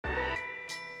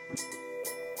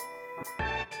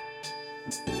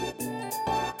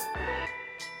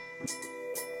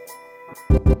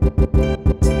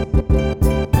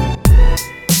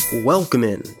Welcome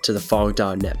in to the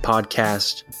Fog.net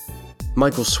podcast.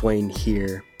 Michael Swain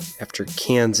here after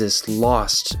Kansas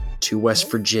lost to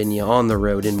West Virginia on the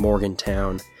road in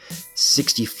Morgantown,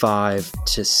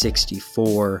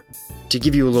 65-64. To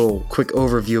give you a little quick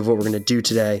overview of what we're going to do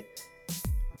today,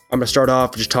 I'm going to start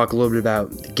off and just talk a little bit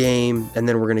about the game, and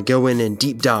then we're going to go in and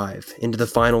deep dive into the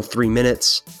final 3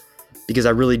 minutes, because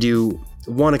I really do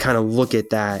want to kind of look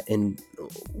at that and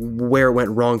where it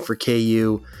went wrong for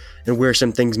KU and where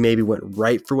some things maybe went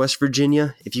right for West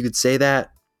Virginia, if you could say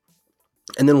that.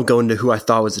 And then we'll go into who I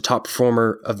thought was the top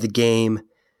performer of the game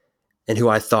and who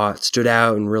I thought stood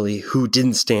out and really who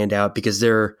didn't stand out, because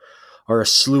there are a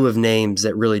slew of names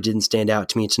that really didn't stand out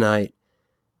to me tonight.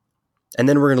 And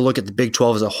then we're going to look at the Big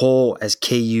 12 as a whole as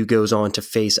KU goes on to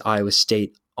face Iowa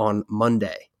State on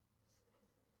Monday.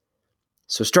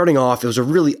 So starting off, it was a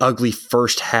really ugly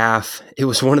first half. It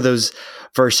was one of those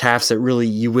first halves that really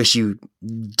you wish you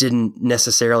didn't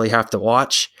necessarily have to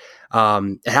watch.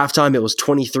 At halftime, it was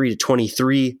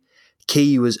 23-23.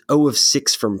 KU was 0 of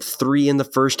 6 from 3 in the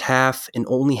first half and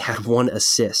only had one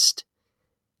assist.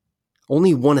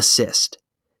 Only one assist.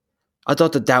 I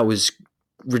thought that was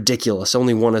ridiculous.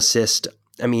 Only one assist.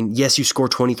 I mean, yes, you score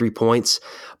 23 points,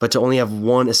 but to only have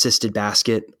one assisted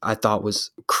basket, I thought was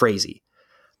crazy.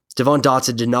 Devon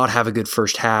Dotson did not have a good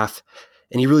first half,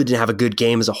 and he really didn't have a good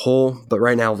game as a whole, but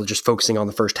right now we're just focusing on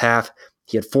the first half.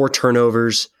 He had 4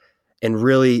 turnovers and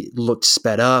really looked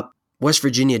sped up. West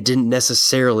Virginia didn't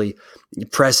necessarily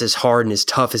press as hard and as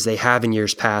tough as they have in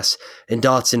years past, and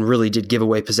Dotson really did give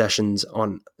away possessions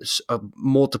on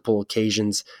multiple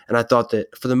occasions, and I thought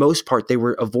that for the most part they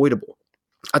were avoidable.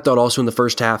 I thought also in the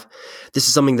first half, this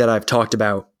is something that I've talked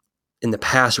about in the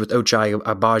past with Ochai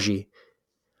Agbaji.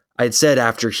 I had said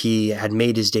after he had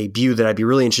made his debut that I'd be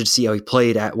really interested to see how he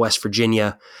played at West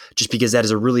Virginia, just because that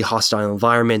is a really hostile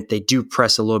environment. They do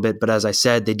press a little bit, but as I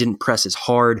said, they didn't press as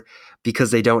hard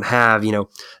because they don't have,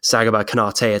 Sagaba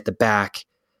Konate at the back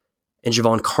and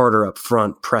Javon Carter up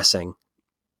front pressing.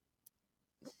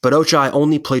 But Ochai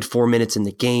only played 4 minutes in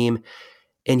the game,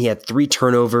 and he had 3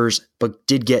 turnovers, but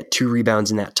did get 2 rebounds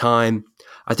in that time.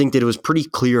 I think that it was pretty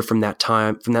clear from that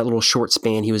time, from that little short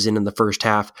span he was in the first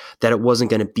half, that it wasn't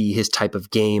going to be his type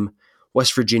of game.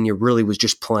 West Virginia really was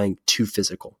just playing too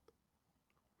physical.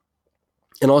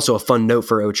 And also a fun note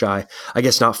for Ochai, I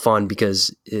guess not fun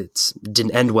because it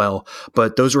didn't end well,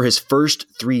 but those were his first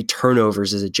 3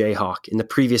 turnovers as a Jayhawk. In the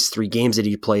previous 3 games that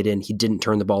he played in, he didn't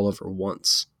turn the ball over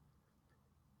once.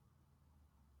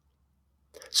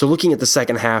 So looking at the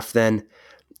second half then,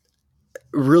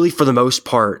 really for the most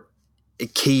part,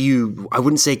 KU, I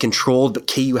wouldn't say controlled,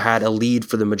 but KU had a lead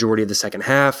for the majority of the second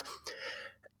half.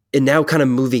 And now kind of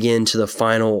moving into the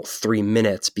final 3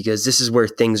 minutes, because this is where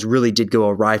things really did go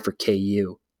awry for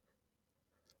KU.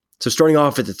 So starting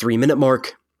off at the 3-minute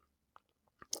mark,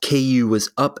 KU was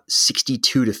up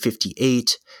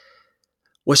 62-58.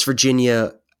 West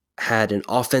Virginia had an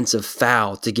offensive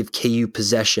foul to give KU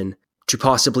possession to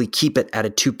possibly keep it at a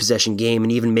 2-possession game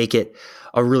and even make it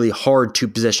a really hard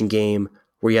 2-possession game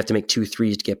where you have to make 2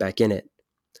 threes to get back in it.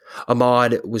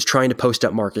 Ahmad was trying to post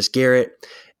up Marcus Garrett,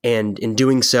 and in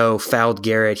doing so, fouled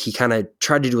Garrett. He kind of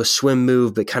tried to do a swim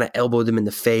move, but kind of elbowed him in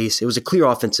the face. It was a clear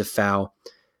offensive foul.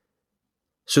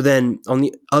 So then on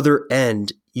the other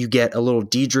end, you get a little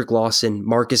Dedrick Lawson,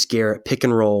 Marcus Garrett pick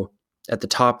and roll at the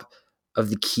top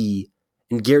of the key.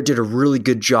 And Garrett did a really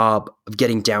good job of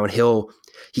getting downhill.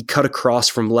 He cut across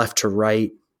from left to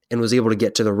right and was able to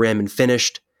get to the rim and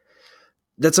finished.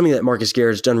 That's something that Marcus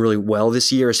Garrett has done really well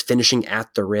this year, is finishing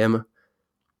at the rim.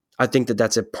 I think that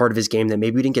that's a part of his game that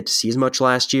maybe we didn't get to see as much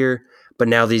last year, but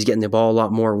now that he's getting the ball a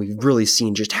lot more, we've really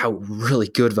seen just how really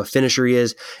good of a finisher he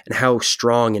is and how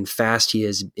strong and fast he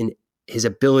is in his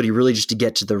ability really just to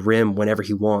get to the rim whenever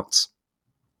he wants.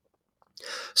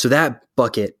 So that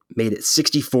bucket made it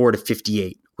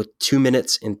 64-58 with 2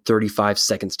 minutes and 35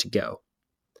 seconds to go.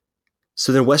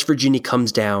 So then West Virginia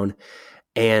comes down,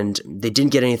 and they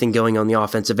didn't get anything going on the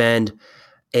offensive end,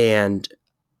 and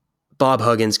Bob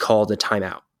Huggins called a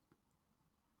timeout.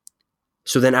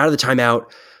 So then out of the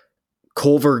timeout,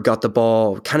 Culver got the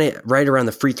ball kind of right around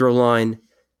the free throw line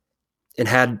and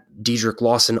had Dedrick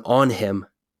Lawson on him,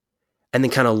 and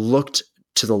then kind of looked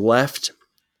to the left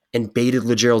and baited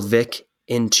LaGerald Vick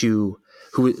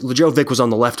LaGerald Vick was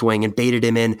on the left wing and baited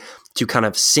him in to kind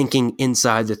of sinking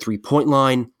inside the 3-point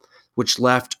line, which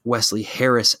left Wesley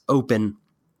Harris open.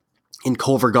 And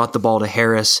Culver got the ball to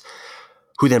Harris,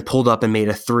 who then pulled up and made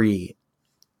a 3.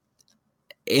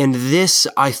 And this,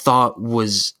 I thought,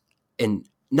 was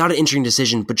not an interesting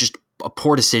decision, but just a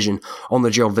poor decision on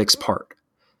Lagerald Vick's part.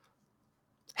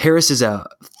 Harris is a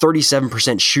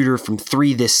 37% shooter from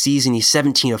three this season. He's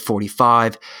 17 of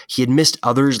 45. He had missed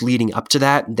others leading up to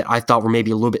that I thought were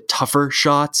maybe a little bit tougher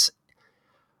shots.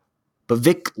 But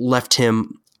Vick left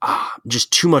him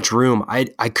just too much room.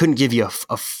 I couldn't give you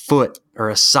a foot or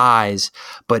a size,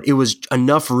 but it was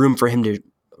enough room for him to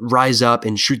rise up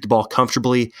and shoot the ball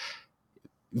comfortably.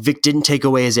 Vick didn't take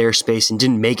away his airspace and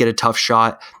didn't make it a tough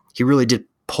shot. He really did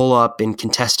pull up and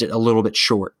contest it a little bit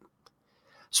short.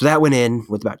 So that went in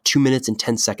with about 2 minutes and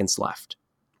 10 seconds left.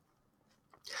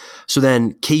 So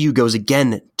then KU goes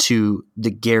again to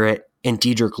the Garrett and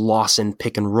Dedric Lawson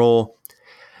pick and roll.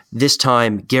 This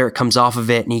time, Garrett comes off of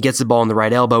it and he gets the ball in the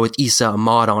right elbow with Issa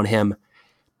Ahmad on him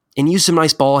and used some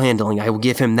nice ball handling. I will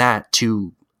give him that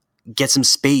to get some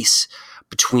space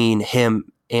between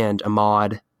him and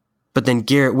Ahmad. But then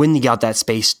Garrett, when he got that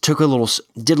space,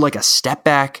 did like a step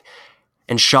back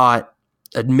and shot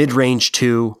a mid-range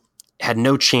two. Had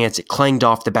no chance. It clanged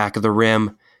off the back of the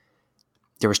rim.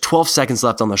 There was 12 seconds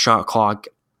left on the shot clock.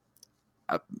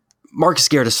 Marcus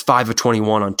Garrett is 5 of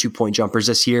 21 on 2-point jumpers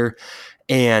this year.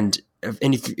 And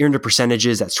if you're into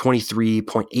percentages, that's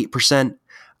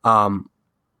 23.8%.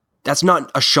 That's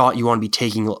not a shot you want to be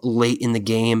taking late in the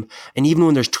game. And even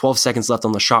when there's 12 seconds left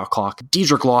on the shot clock,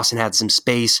 Dedric Lawson had some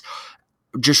space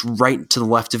just right to the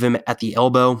left of him at the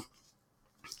elbow.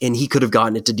 And he could have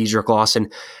gotten it to Dedric Lawson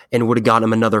and would have gotten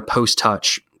him another post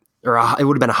touch. It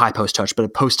would have been a high post touch, but a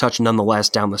post touch nonetheless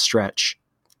down the stretch.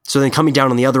 So then coming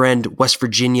down on the other end, West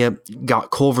Virginia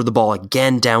got Culver the ball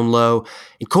again down low.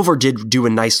 And Culver did do a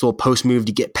nice little post move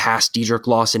to get past Dedric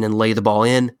Lawson and lay the ball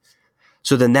in.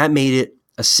 So then that made it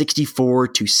a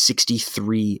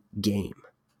 64-63 game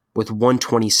with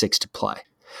 1:26 to play.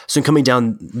 So coming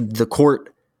down the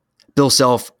court, Bill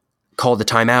Self called the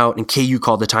timeout and KU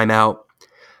called the timeout.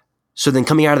 So then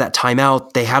coming out of that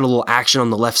timeout, they had a little action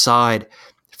on the left side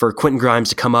for Quentin Grimes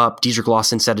to come up. Dedric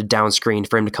Lawson set a down screen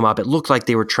for him to come up. It looked like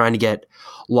they were trying to get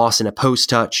Lawson a post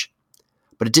touch,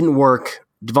 but it didn't work.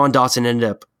 Devon Dotson ended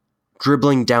up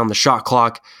dribbling down the shot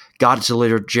clock, got it to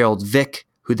Lagerald Vick,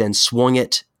 who then swung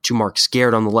it to Marcus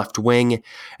Garrett on the left wing,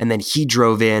 and then he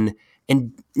drove in.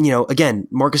 And, again,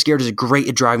 Marcus Garrett is great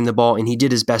at driving the ball, and he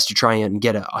did his best to try and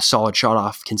get a solid shot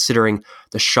off, considering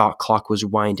the shot clock was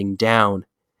winding down.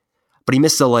 But he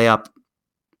missed the layup.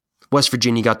 West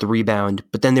Virginia got the rebound,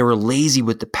 but then they were lazy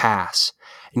with the pass,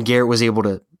 and Garrett was able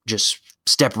to just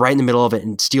step right in the middle of it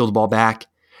and steal the ball back.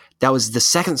 That was the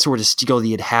second sort of steal that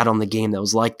he had on the game that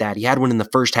was like that. He had one in the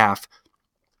first half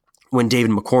when David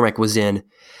McCormack was in,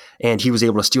 and he was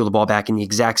able to steal the ball back in the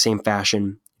exact same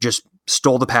fashion, just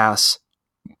stole the pass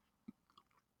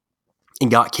and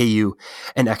got KU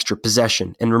an extra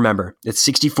possession. And remember, it's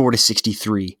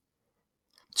 64-63.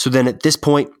 So then at this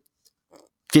point,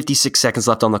 56 seconds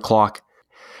left on the clock.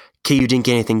 KU didn't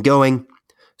get anything going.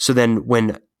 So then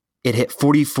when it hit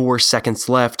 44 seconds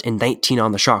left and 19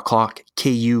 on the shot clock,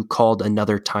 KU called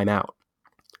another timeout.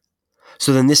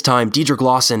 So then this time, Dedric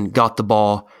Lawson got the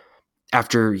ball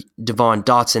after Devon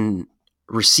Dotson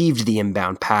received the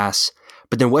inbound pass.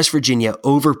 But then West Virginia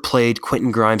overplayed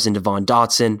Quentin Grimes and Devon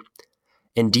Dotson.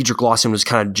 And Dedric Lawson was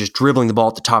kind of just dribbling the ball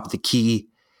at the top of the key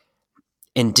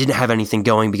and didn't have anything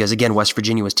going because, again, West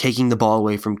Virginia was taking the ball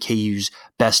away from KU's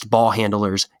best ball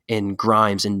handlers in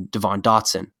Grimes and Devon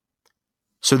Dotson.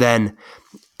 So then,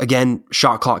 again,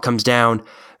 shot clock comes down.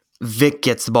 Vick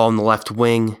gets the ball in the left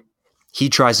wing. He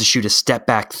tries to shoot a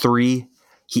step-back three.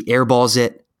 He airballs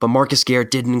it, but Marcus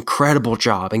Garrett did an incredible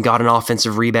job and got an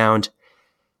offensive rebound.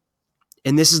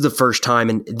 And this is the first time,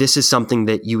 and this is something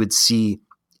that you would see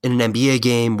in an NBA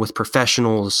game with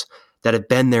professionals that have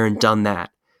been there and done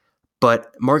that.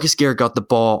 But Marcus Garrett got the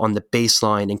ball on the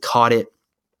baseline and caught it.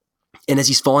 And as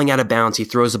he's falling out of bounds, he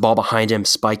throws the ball behind him,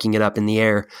 spiking it up in the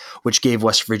air, which gave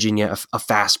West Virginia a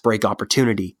fast break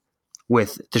opportunity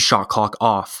with the shot clock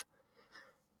off.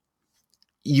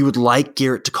 You would like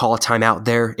Garrett to call a timeout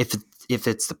there. If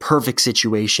it's the perfect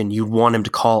situation, you'd want him to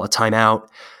call a timeout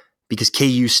because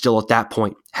KU still at that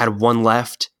point had one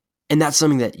left. And that's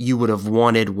something that you would have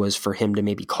wanted was for him to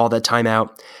maybe call that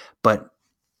timeout. But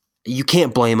you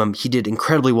can't blame him. He did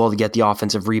incredibly well to get the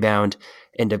offensive rebound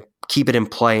and to keep it in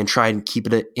play and try and keep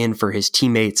it in for his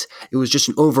teammates. It was just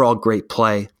an overall great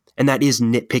play. And that is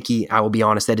nitpicky. I will be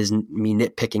honest, that is me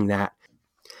nitpicking that.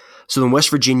 So then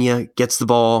West Virginia gets the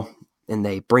ball and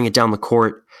they bring it down the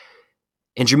court.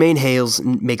 And Jermaine Hales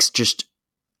makes just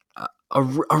a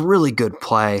really good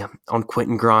play on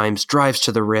Quentin Grimes, drives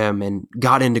to the rim and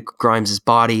got into Grimes'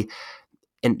 body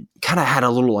and kind of had a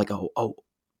little like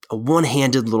a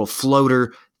one-handed little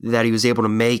floater that he was able to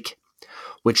make,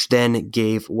 which then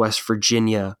gave West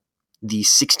Virginia the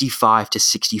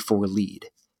 65-64 lead.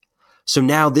 So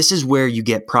now this is where you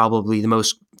get probably the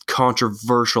most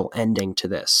controversial ending to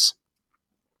this.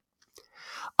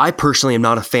 I personally am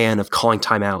not a fan of calling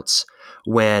timeouts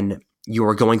when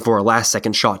you're going for a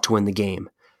last-second shot to win the game.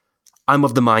 I'm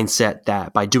of the mindset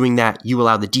that by doing that, you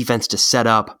allow the defense to set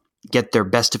up, get their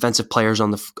best defensive players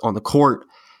on the court,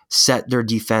 set their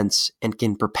defense, and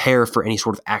can prepare for any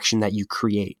sort of action that you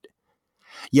create.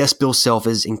 Yes, Bill Self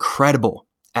is incredible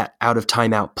at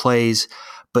out-of-timeout plays,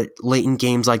 but late in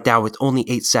games like that with only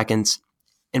 8 seconds,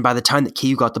 and by the time that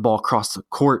KU got the ball across the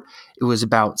court, it was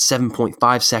about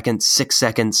 7.5 seconds, 6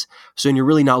 seconds. So you're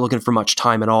really not looking for much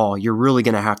time at all. You're really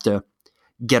going to have to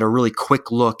get a really quick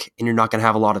look, and you're not going to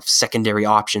have a lot of secondary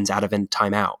options out of any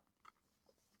timeout.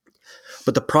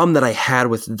 But the problem that I had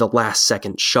with the last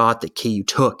second shot that KU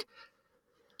took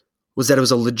was that it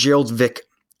was a LaGerald Vick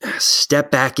step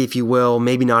back, if you will,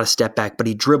 maybe not a step back, but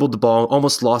he dribbled the ball,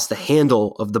 almost lost the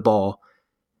handle of the ball,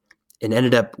 and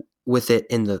ended up with it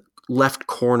in the left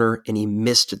corner, and he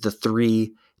missed the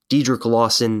three. Dedrick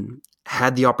Lawson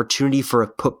had the opportunity for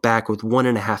a putback with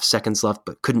 1.5 seconds left,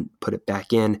 but couldn't put it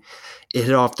back in. It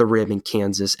hit off the rim, and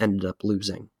Kansas ended up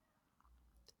losing.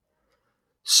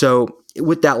 So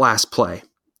with that last play,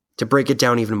 to break it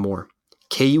down even more,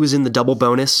 KU was in the double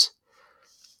bonus,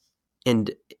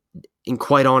 and in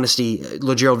quite honesty,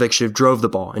 LaGerald Vick should have drove the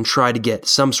ball and tried to get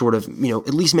some sort of,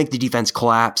 at least make the defense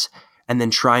collapse and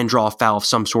then try and draw a foul of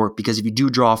some sort, because if you do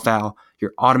draw a foul,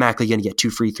 you're automatically going to get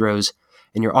 2 free throws,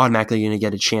 and you're automatically going to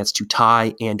get a chance to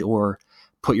tie and or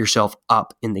put yourself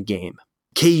up in the game.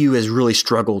 KU has really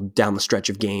struggled down the stretch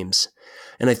of games,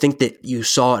 and I think that you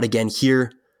saw it again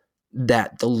here,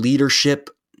 that the leadership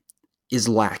is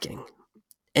lacking.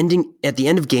 Ending at the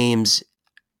end of games,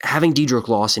 having Dedrick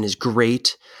Lawson is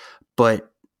great,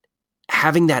 but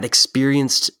having that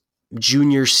experienced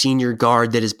junior, senior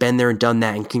guard that has been there and done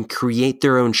that and can create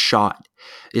their own shot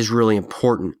is really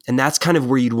important. And that's kind of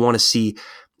where you'd want to see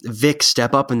Vic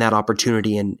step up in that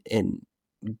opportunity and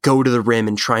go to the rim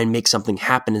and try and make something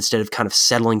happen instead of kind of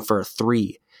settling for a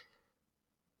three.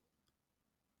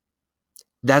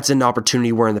 That's an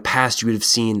opportunity where in the past you would have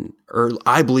seen, or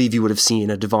I believe you would have seen,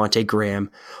 a Devontae Graham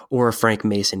or a Frank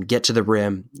Mason get to the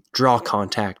rim, draw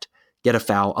contact, get a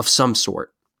foul of some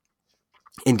sort,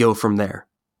 and go from there.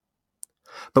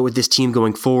 But with this team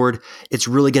going forward, it's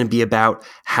really going to be about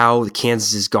how the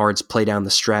Kansas guards play down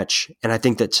the stretch, and I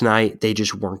think that tonight they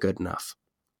just weren't good enough.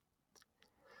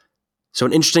 So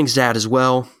an interesting stat as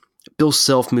well, Bill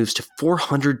Self moves to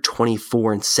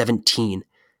 424-17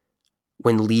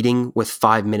 when leading with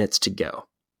 5 minutes to go.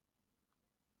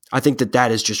 I think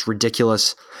that is just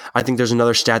ridiculous. I think there's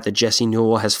another stat that Jesse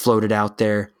Newell has floated out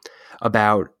there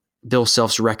about Bill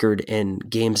Self's record in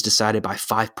games decided by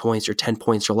 5 points or 10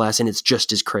 points or less, and it's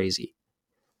just as crazy.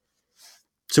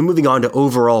 So moving on to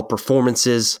overall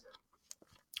performances,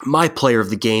 my player of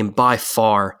the game by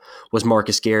far was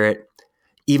Marcus Garrett.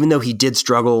 Even though he did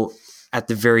struggle at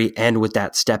the very end with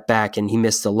that step back and he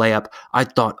missed the layup, I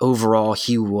thought overall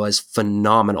he was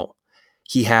phenomenal.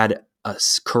 He had a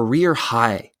career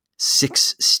high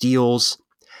 6 steals.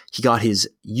 He got his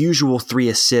usual 3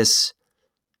 assists.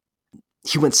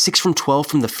 He went 6 from 12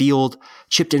 from the field,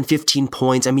 chipped in 15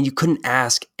 points. I mean, you couldn't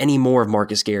ask any more of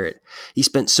Marcus Garrett. He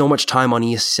spent so much time on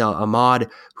Issa Ahmad,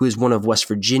 who is one of West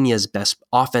Virginia's best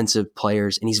offensive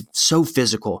players, and he's so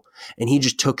physical. And he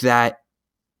just took that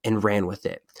and ran with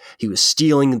it. He was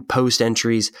stealing post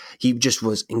entries. He just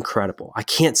was incredible. I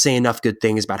can't say enough good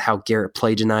things about how Garrett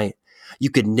played tonight. You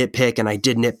could nitpick, and I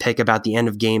did nitpick about the end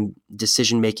of game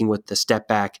decision-making with the step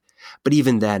back. But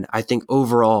even then, I think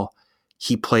overall,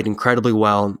 he played incredibly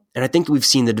well, and I think we've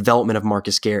seen the development of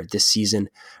Marcus Garrett this season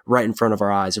right in front of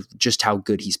our eyes of just how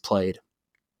good he's played.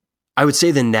 I would say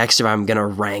the next, if I'm going to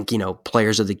rank,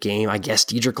 players of the game, I guess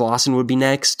Dedrick Lawson would be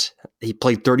next. He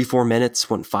played 34 minutes,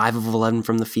 went 5 of 11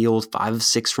 from the field, 5 of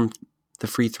 6 from the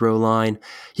free throw line.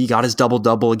 He got his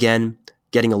double-double again,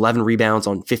 getting 11 rebounds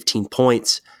on 15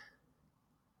 points.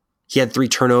 He had 3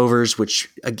 turnovers, which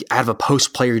out of a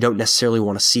post player you don't necessarily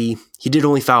want to see. He did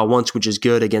only foul once, which is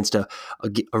good against a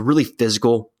really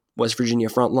physical West Virginia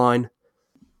front line.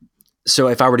 So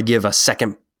if I were to give a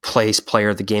second place player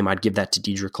of the game, I'd give that to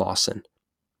Dedrick Lawson.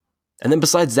 And then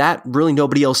besides that, really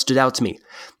nobody else stood out to me.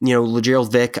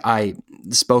 LaGerald Vick, I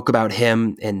spoke about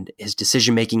him and his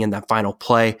decision-making in that final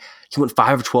play. He went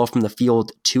 5 of 12 from the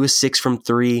field, 2 of 6 from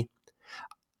 3.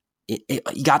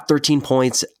 He got 13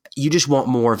 points. You just want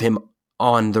more of him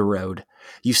on the road.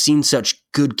 You've seen such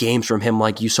good games from him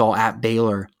like you saw at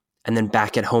Baylor and then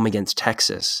back at home against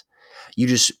Texas. You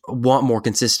just want more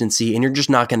consistency, and you're just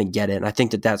not going to get it. And I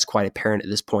think that that's quite apparent at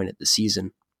this point of the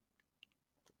season.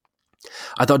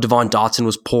 I thought Devon Dotson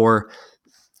was poor.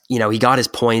 He got his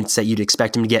points that you'd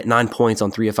expect him to get, 9 points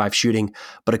on 3 of 5 shooting,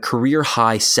 but a career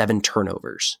high 7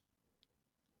 turnovers.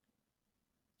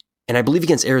 And I believe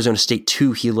against Arizona State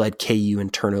too, he led KU in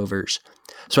turnovers.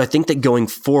 So I think that going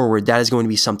forward, that is going to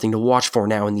be something to watch for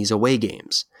now in these away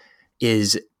games,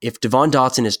 is if Devon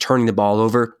Dotson is turning the ball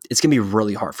over, it's going to be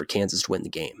really hard for Kansas to win the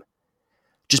game.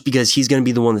 Just because he's going to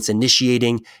be the one that's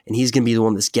initiating, and he's going to be the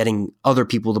one that's getting other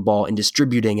people the ball and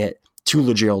distributing it to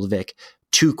LeGerald Vick,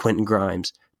 to Quentin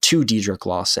Grimes, to Dedrick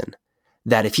Lawson,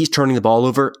 that if he's turning the ball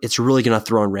over, it's really going to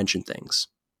throw a wrench in things.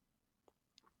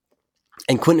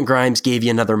 And Quentin Grimes gave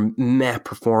you another meh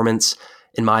performance,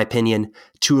 in my opinion.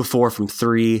 2 of 4 from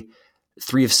 3,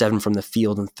 3 of 7 from the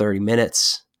field in 30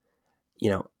 minutes.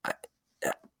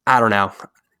 I don't know.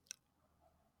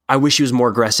 I wish he was more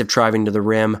aggressive driving to the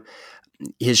rim.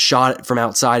 His shot from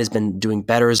outside has been doing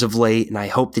better as of late, and I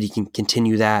hope that he can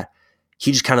continue that.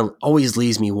 He just kind of always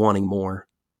leaves me wanting more.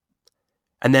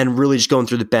 And then really just going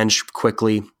through the bench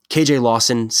quickly. KJ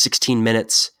Lawson, 16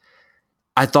 minutes.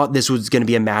 I thought this was going to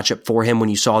be a matchup for him when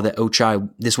you saw that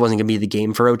this wasn't going to be the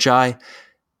game for Ochai.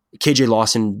 KJ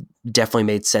Lawson definitely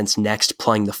made sense next,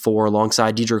 playing the 4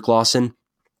 alongside Dedrick Lawson,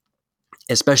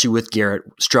 especially with Garrett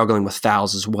struggling with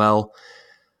fouls as well.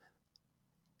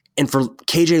 And for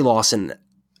KJ Lawson,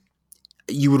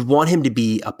 you would want him to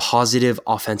be a positive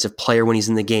offensive player when he's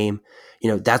in the game.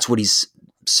 That's what he's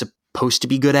supposed to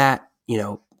be good at,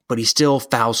 but he still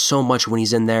fouls so much when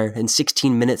he's in there. In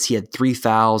 16 minutes, he had 3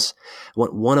 fouls,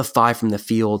 went 1 of 5 from the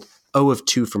field, 0 of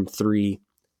 2 from 3,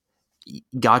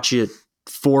 got you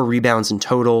 4 rebounds in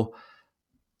total.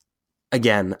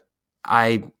 Again,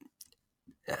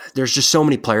 there's just so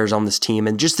many players on this team,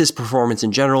 and just this performance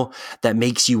in general that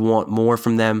makes you want more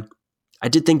from them. I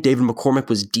did think David McCormick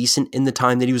was decent in the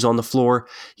time that he was on the floor.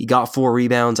 He got 4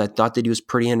 rebounds. I thought that he was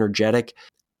pretty energetic.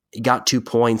 He got 2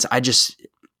 points.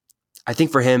 I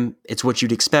think for him, it's what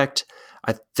you'd expect.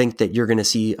 I think that you're going to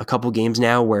see a couple games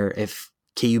now where if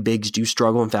KU bigs do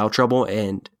struggle and foul trouble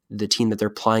and the team that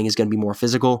they're playing is going to be more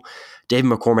physical,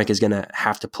 David McCormick is going to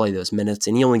have to play those minutes,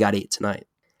 and he only got 8 tonight.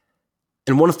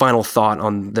 And one final thought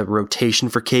on the rotation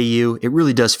for KU, it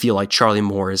really does feel like Charlie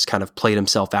Moore has kind of played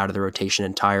himself out of the rotation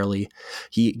entirely.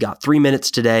 He got 3 minutes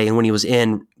today, and when he was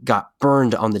in, got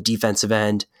burned on the defensive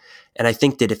end. And I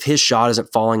think that if his shot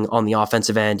isn't falling on the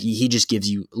offensive end, he just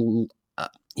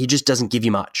doesn't give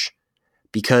you much,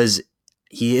 because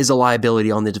he is a liability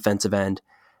on the defensive end.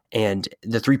 And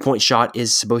the 3-point shot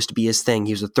is supposed to be his thing.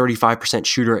 He was a 35%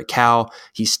 shooter at Cal.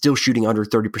 He's still shooting under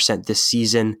 30% this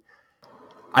season.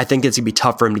 I think it's going to be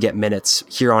tough for him to get minutes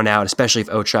here on out, especially if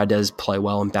Ochai does play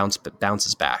well and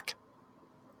bounces back.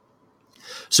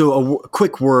 So a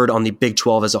quick word on the Big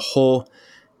 12 as a whole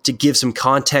to give some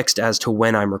context as to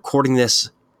when I'm recording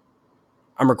this.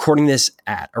 I'm recording this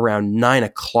at around 9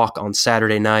 o'clock on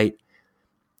Saturday night.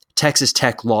 Texas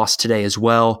Tech lost today as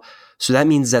well. So that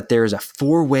means that there is a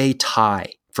 4-way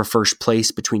tie for first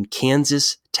place between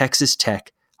Kansas, Texas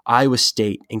Tech, Iowa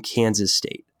State, and Kansas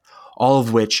State, all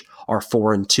of which are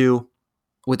 4-2.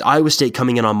 With Iowa State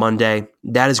coming in on Monday,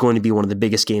 that is going to be one of the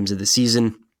biggest games of the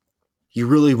season. You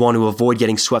really want to avoid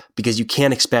getting swept because you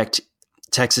can't expect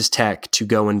Texas Tech to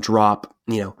go and drop,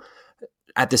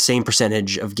 at the same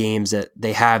percentage of games that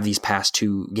they have these past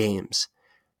 2 games.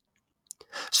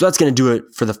 So that's going to do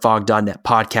it for the Phog.net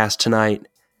podcast tonight.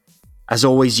 As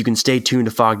always, you can stay tuned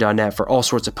to Phog.net for all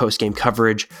sorts of post-game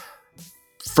coverage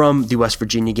from the West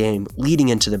Virginia game leading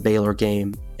into the Baylor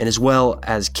game, and as well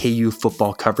as KU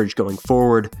football coverage going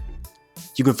forward.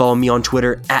 You can follow me on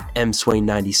Twitter at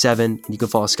mswain97, and you can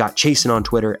follow Scott Chasen on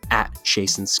Twitter at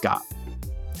ChasenScott.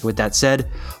 And with that said,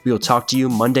 we will talk to you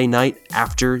Monday night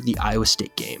after the Iowa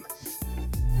State game.